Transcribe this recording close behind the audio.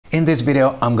In this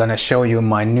video, I'm gonna show you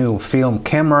my new film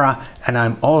camera, and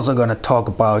I'm also gonna talk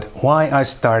about why I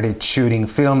started shooting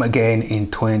film again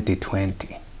in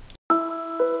 2020.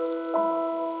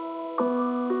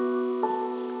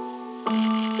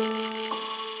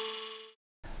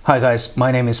 Hi guys,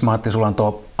 my name is Matti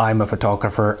Sulanto. I'm a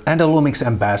photographer and a Lumix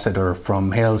ambassador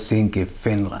from Helsinki,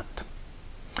 Finland.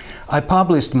 I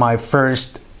published my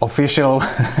first official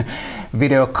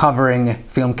video covering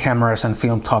film cameras and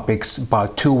film topics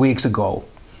about 2 weeks ago.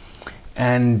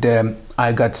 And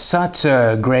I got such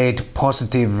a great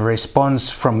positive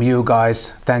response from you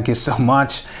guys, thank you so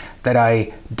much, that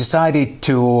I decided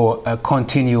to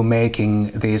continue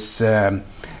making this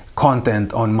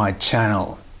content on my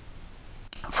channel.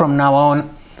 From now on,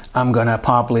 I'm gonna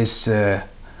publish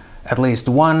at least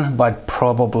one, but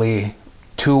probably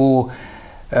two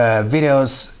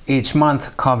videos each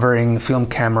month covering film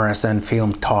cameras and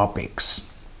film topics.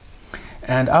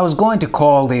 And I was going to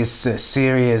call this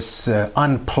series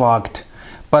Unplugged,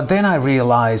 but then I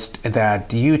realized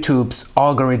that YouTube's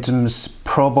algorithms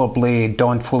probably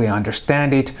don't fully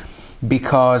understand it,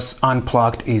 because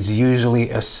Unplugged is usually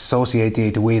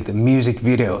associated with music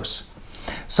videos.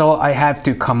 So I have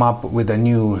to come up with a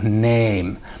new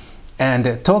name.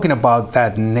 And talking about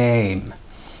that name,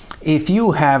 if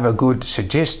you have a good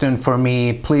suggestion for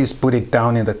me, please put it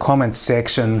down in the comment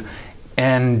section.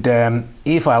 And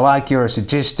if I like your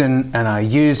suggestion and I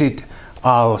use it,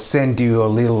 I'll send you a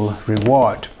little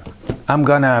reward. I'm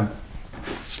gonna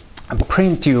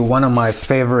print you one of my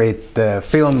favorite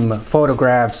film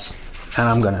photographs, and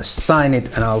I'm gonna sign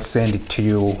it and I'll send it to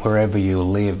you wherever you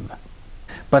live.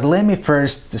 But let me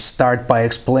first start by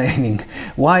explaining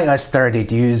why I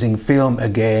started using film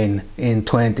again in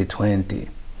 2020.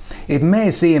 It may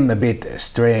seem a bit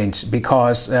strange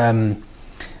because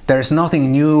there's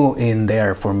nothing new in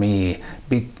there for me.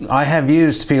 I have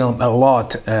used film a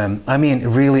lot, I mean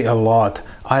really a lot.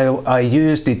 I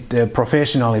used it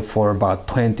professionally for about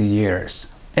 20 years.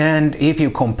 And if you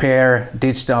compare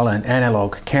digital and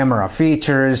analog camera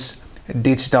features,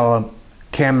 digital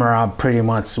camera pretty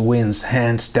much wins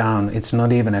hands down. It's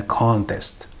not even a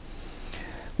contest.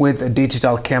 With a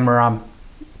digital camera,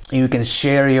 you can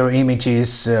share your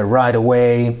images right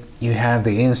away. You have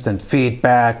the instant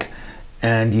feedback,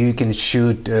 and you can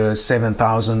shoot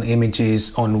 7,000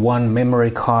 images on one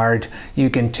memory card. You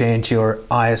can change your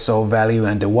ISO value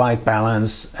and the white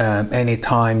balance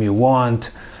anytime you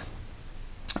want.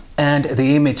 And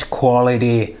the image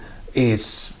quality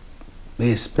is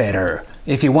better.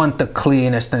 If you want the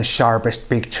cleanest and sharpest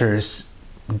pictures,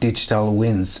 digital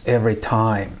wins every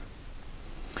time.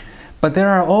 But there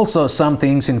are also some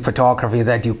things in photography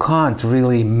that you can't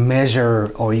really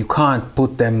measure, or you can't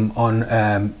put them on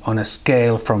a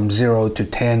scale from 0 to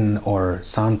 10 or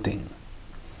something.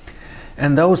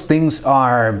 And those things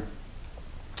are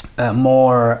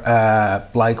more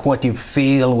like what you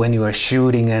feel when you are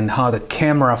shooting, and how the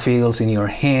camera feels in your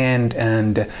hand,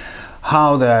 and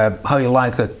how you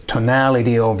like the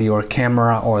tonality of your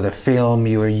camera or the film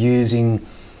you are using,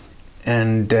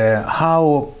 and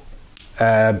how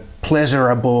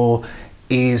pleasurable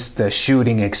is the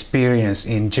shooting experience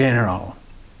in general.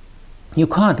 You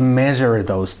can't measure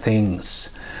those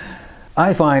things.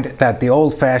 I find that the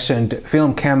old-fashioned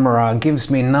film camera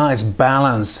gives me nice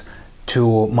balance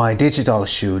to my digital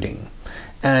shooting.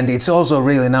 And it's also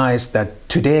really nice that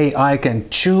today I can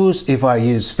choose if I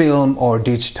use film or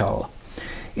digital.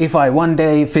 If I one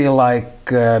day feel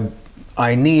like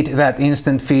I need that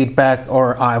instant feedback,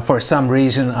 or for some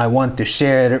reason I want to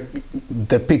share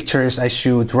the pictures I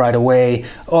shoot right away,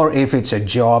 or if it's a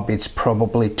job, it's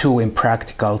probably too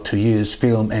impractical to use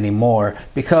film anymore,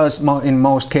 because in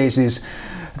most cases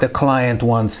the client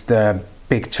wants the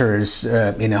pictures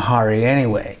in a hurry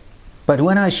anyway. But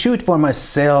when I shoot for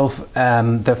myself,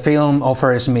 the film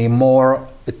offers me more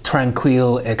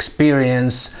tranquil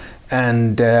experience,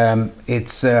 and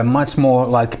it's much more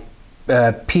like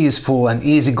a peaceful and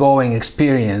easygoing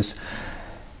experience.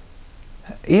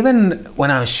 Even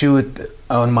when I shoot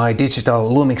on my digital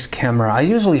Lumix camera, I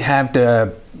usually have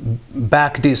the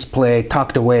back display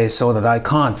tucked away so that I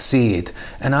can't see it,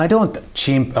 and I don't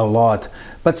chimp a lot.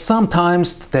 But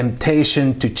sometimes the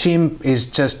temptation to chimp is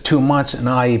just too much, and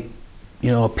I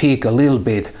peek a little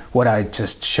bit what I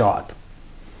just shot.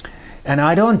 And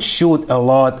I don't shoot a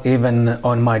lot even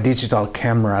on my digital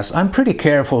cameras. I'm pretty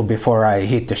careful before I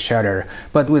hit the shutter.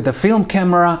 But with the film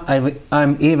camera,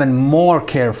 I'm even more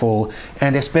careful,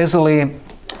 and especially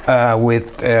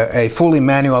with a fully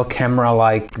manual camera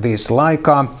like this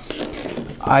Leica,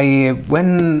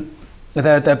 when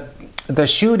the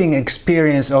shooting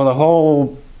experience or the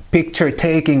whole picture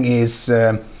taking is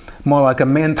more like a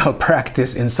mental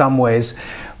practice in some ways.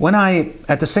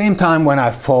 At the same time when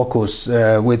I focus,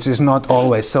 which is not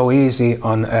always so easy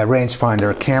on a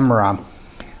rangefinder camera,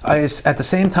 at the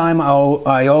same time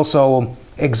I also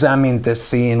examine the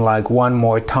scene like one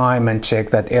more time and check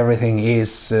that everything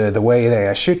is the way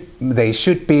they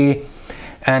should be.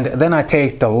 And then I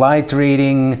take the light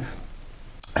reading,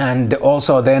 and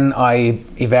also then I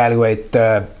evaluate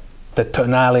the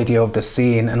tonality of the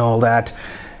scene and all that.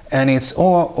 And it's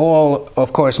all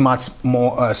of course much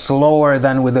more slower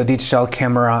than with a digital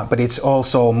camera, but it's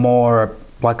also more,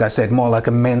 like I said, more like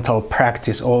a mental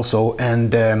practice also.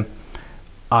 And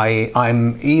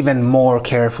I'm even more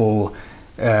careful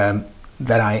than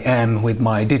I am with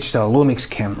my digital Lumix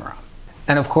camera.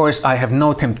 And of course I have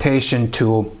no temptation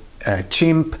to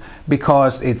chimp,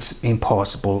 because it's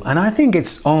impossible. And I think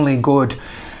it's only good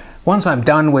once I'm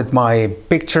done with my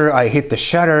picture, I hit the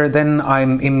shutter, then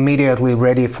I'm immediately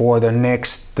ready for the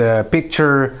next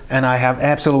picture, and I have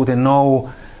absolutely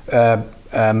no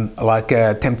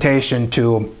temptation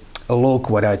to look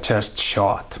what I just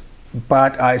shot.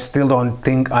 But I still don't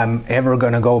think I'm ever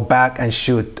gonna go back and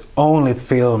shoot only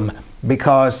film,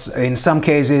 because in some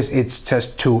cases it's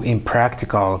just too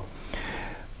impractical.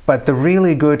 But the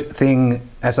really good thing,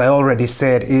 as I already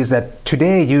said, is that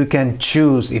today you can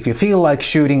choose if you feel like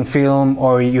shooting film,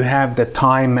 or you have the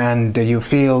time and you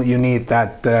feel you need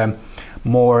that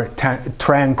more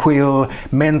tranquil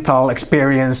mental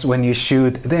experience when you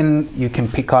shoot, then you can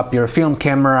pick up your film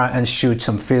camera and shoot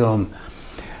some film.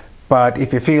 But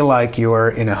if you feel like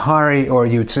you're in a hurry, or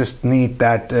you just need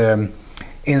that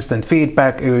instant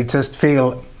feedback, you just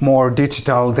feel more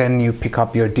digital, then you pick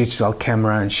up your digital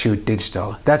camera and shoot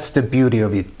digital. That's the beauty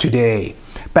of it today.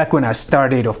 Back when I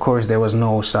started, of course, there was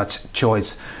no such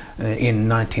choice in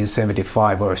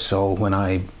 1975 or so, when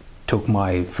I took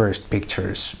my first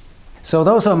pictures. So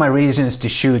those are my reasons to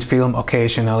shoot film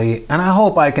occasionally, and I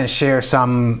hope I can share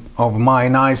some of my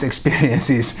nice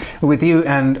experiences with you,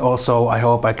 and also I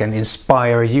hope I can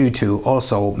inspire you to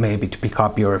also maybe to pick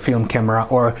up your film camera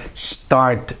or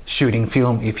start shooting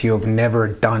film if you've never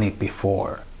done it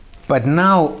before. But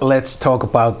now let's talk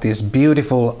about this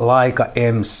beautiful Leica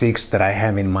M6 that I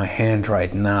have in my hand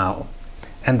right now.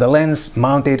 And the lens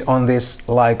mounted on this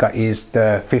Leica is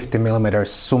the 50mm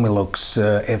Summilux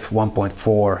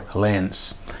f1.4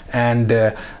 lens. And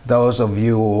those of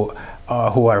you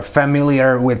who are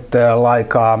familiar with the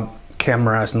Leica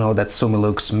cameras know that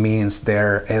Summilux means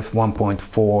their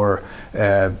f1.4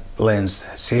 lens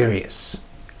series.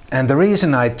 And the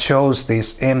reason I chose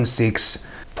this M6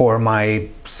 for my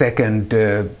second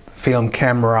film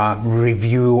camera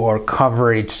review or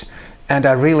coverage, and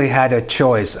I really had a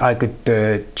choice. I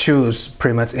could choose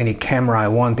pretty much any camera I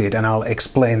wanted, and I'll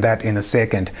explain that in a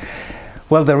second.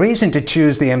 Well, the reason to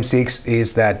choose the M6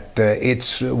 is that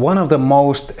it's one of the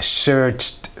most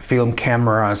searched film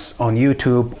cameras on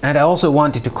YouTube, and I also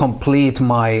wanted to complete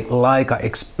my Leica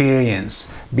experience,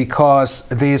 because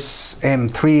this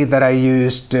M3 that I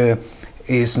used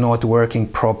is not working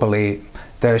properly.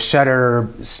 The shutter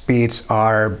speeds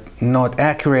are not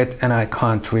accurate, and I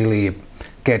can't really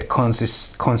get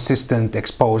consistent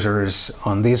exposures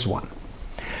on this one.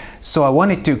 So I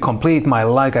wanted to complete my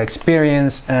Leica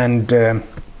experience, and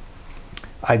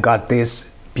I got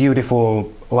this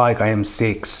beautiful Leica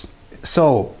M6.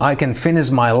 So I can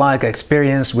finish my Leica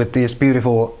experience with this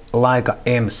beautiful Leica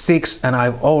M6, and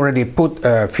I've already put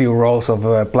a few rolls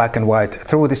of black and white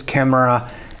through this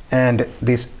camera, and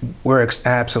this works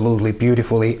absolutely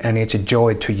beautifully, and it's a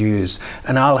joy to use.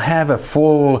 And I'll have a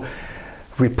full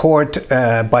report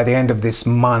by the end of this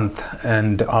month,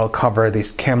 and I'll cover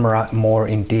this camera more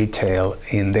in detail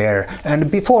in there. And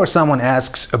before someone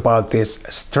asks about this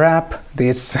strap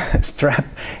strap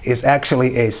is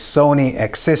actually a Sony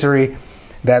accessory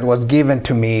that was given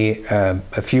to me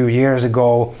a few years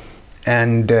ago,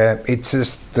 and it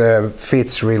just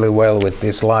fits really well with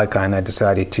this Leica, and I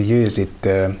decided to use it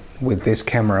with this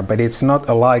camera. But it's not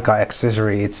a Leica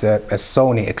accessory, it's a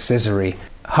Sony accessory.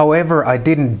 However, I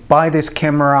didn't buy this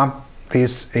camera.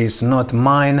 This is not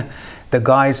mine. The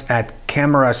guys at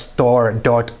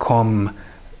camerastore.com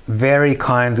very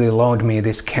kindly loaned me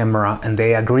this camera, and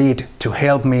they agreed to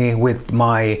help me with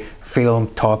my film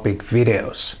topic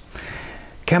videos.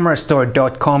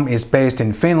 Camerastore.com is based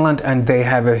in Finland, and they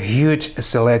have a huge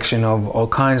selection of all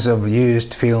kinds of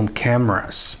used film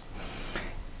cameras.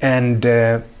 And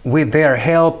with their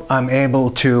help, I'm able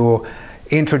to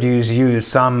introduce you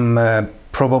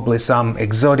probably some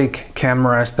exotic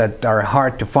cameras that are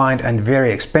hard to find and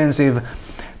very expensive,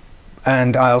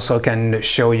 and I also can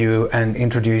show you and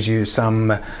introduce you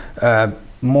some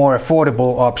more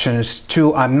affordable options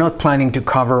too. I'm not planning to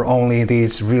cover only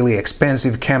these really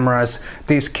expensive cameras.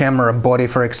 This camera body,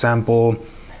 for example,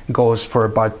 goes for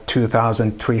about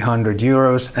 2,300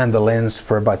 euros and the lens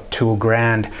for about 2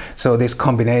 grand. So this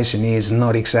combination is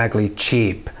not exactly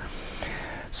cheap.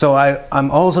 So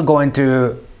I'm also going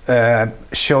to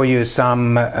show you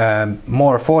some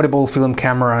more affordable film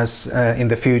cameras in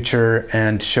the future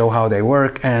and show how they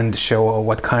work and show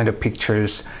what kind of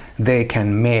pictures they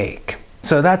can make.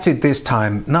 So that's it this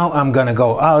time. Now I'm gonna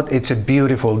go out. It's a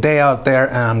beautiful day out there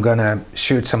and I'm gonna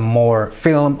shoot some more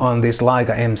film on this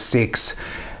Leica M6.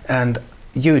 And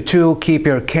you too, keep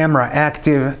your camera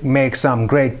active, make some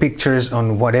great pictures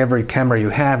on whatever camera you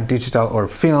have, digital or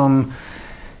film.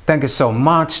 Thank you so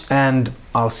much and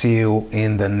I'll see you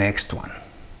in the next one.